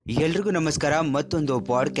ಎಲ್ರಿಗೂ ನಮಸ್ಕಾರ. ಮತ್ತೊಂದು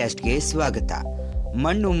ಪಾಡ್ಕಾಸ್ಟ್ಗೆ ಸ್ವಾಗತ.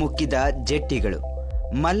 ಮಣ್ಣು ಮುಕ್ಕಿದ ಜೆಟ್ಟಿಗಳು.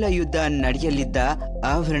 ಮಲ್ಲ ಯುದ್ಧ ನಡೆಯಲಿದ್ದ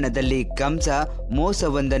ಆವರಣದಲ್ಲಿ ಕಂಸ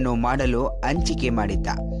ಮೋಸವೊಂದನ್ನು ಮಾಡಲು ಹಂಚಿಕೆ ಮಾಡಿದ್ದ.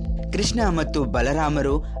 ಕೃಷ್ಣ ಮತ್ತು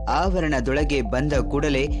ಬಲರಾಮರು ಆವರಣದೊಳಗೆ ಬಂದ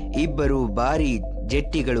ಕೂಡಲೇ ಇಬ್ಬರು ಭಾರಿ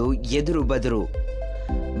ಜೆಟ್ಟಿಗಳು ಎದುರು ಬದರು.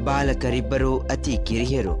 ಬಾಲಕರಿಬ್ಬರು ಅತಿ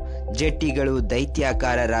ಕಿರಿಯರು. ಜೆಟ್ಟಿಗಳು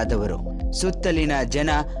ದೈತ್ಯಾಕಾರರಾದವರು. ಸುತ್ತಲಿನ ಜನ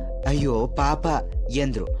ಅಯ್ಯೋ ಪಾಪ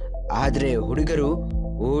ಎಂದ್ರು. ಆದರೆ ಹುಡುಗರು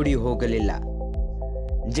ಓಡಿ ಹೋಗಲಿಲ್ಲ.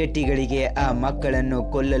 ಜೆಟ್ಟಿಗಳಿಗೆ ಆ ಮಕ್ಕಳನ್ನು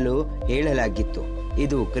ಕೊಲ್ಲಲು ಹೇಳಲಾಗಿತ್ತು.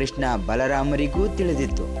 ಇದು ಕೃಷ್ಣ ಬಲರಾಮರಿಗೂ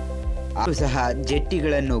ತಿಳಿದಿತ್ತು. ಅವರು ಸಹ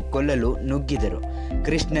ಜೆಟ್ಟಿಗಳನ್ನು ಕೊಲ್ಲಲು ನುಗ್ಗಿದರು.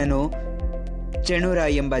 ಕೃಷ್ಣನು ಚೆಣುರ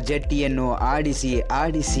ಎಂಬ ಜೆಟ್ಟಿಯನ್ನು ಆಡಿಸಿ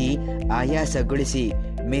ಆಯಾಸಗೊಳಿಸಿ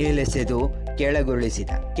ಮೇಲೆಸೆದು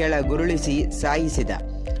ಕೆಳಗುರುಳಿಸಿ ಸಾಯಿಸಿದ.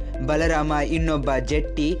 ಬಲರಾಮ ಇನ್ನೊಬ್ಬ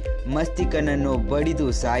ಜೆಟ್ಟಿ ಮಸ್ತಿಕನನ್ನು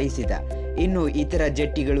ಬಡಿದು ಸಾಯಿಸಿದ. ಇನ್ನು ಇತರ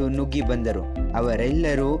ಜೆಟ್ಟಿಗಳು ನುಗ್ಗಿ ಬಂದರು.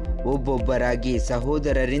 ಅವರೆಲ್ಲರೂ ಒಬ್ಬೊಬ್ಬರಾಗಿ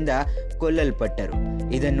ಸಹೋದರರಿಂದ ಕೊಲ್ಲಲ್ಪಟ್ಟರು.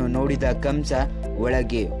 ಇದನ್ನು ನೋಡಿದ ಕಂಸ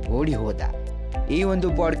ಒಳಗೆ ಓಡಿ ಹೋದ. ಈ ಒಂದು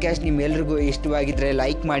ಪಾಡ್ಕಾಸ್ಟ್ ನಿಮ್ಮೆಲ್ರಿಗೂ ಇಷ್ಟವಾಗಿದ್ರೆ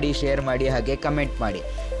ಲೈಕ್ ಮಾಡಿ, ಶೇರ್ ಮಾಡಿ, ಹಾಗೆ ಕಮೆಂಟ್ ಮಾಡಿ.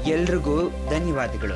 ಎಲ್ರಿಗೂ ಧನ್ಯವಾದಗಳು.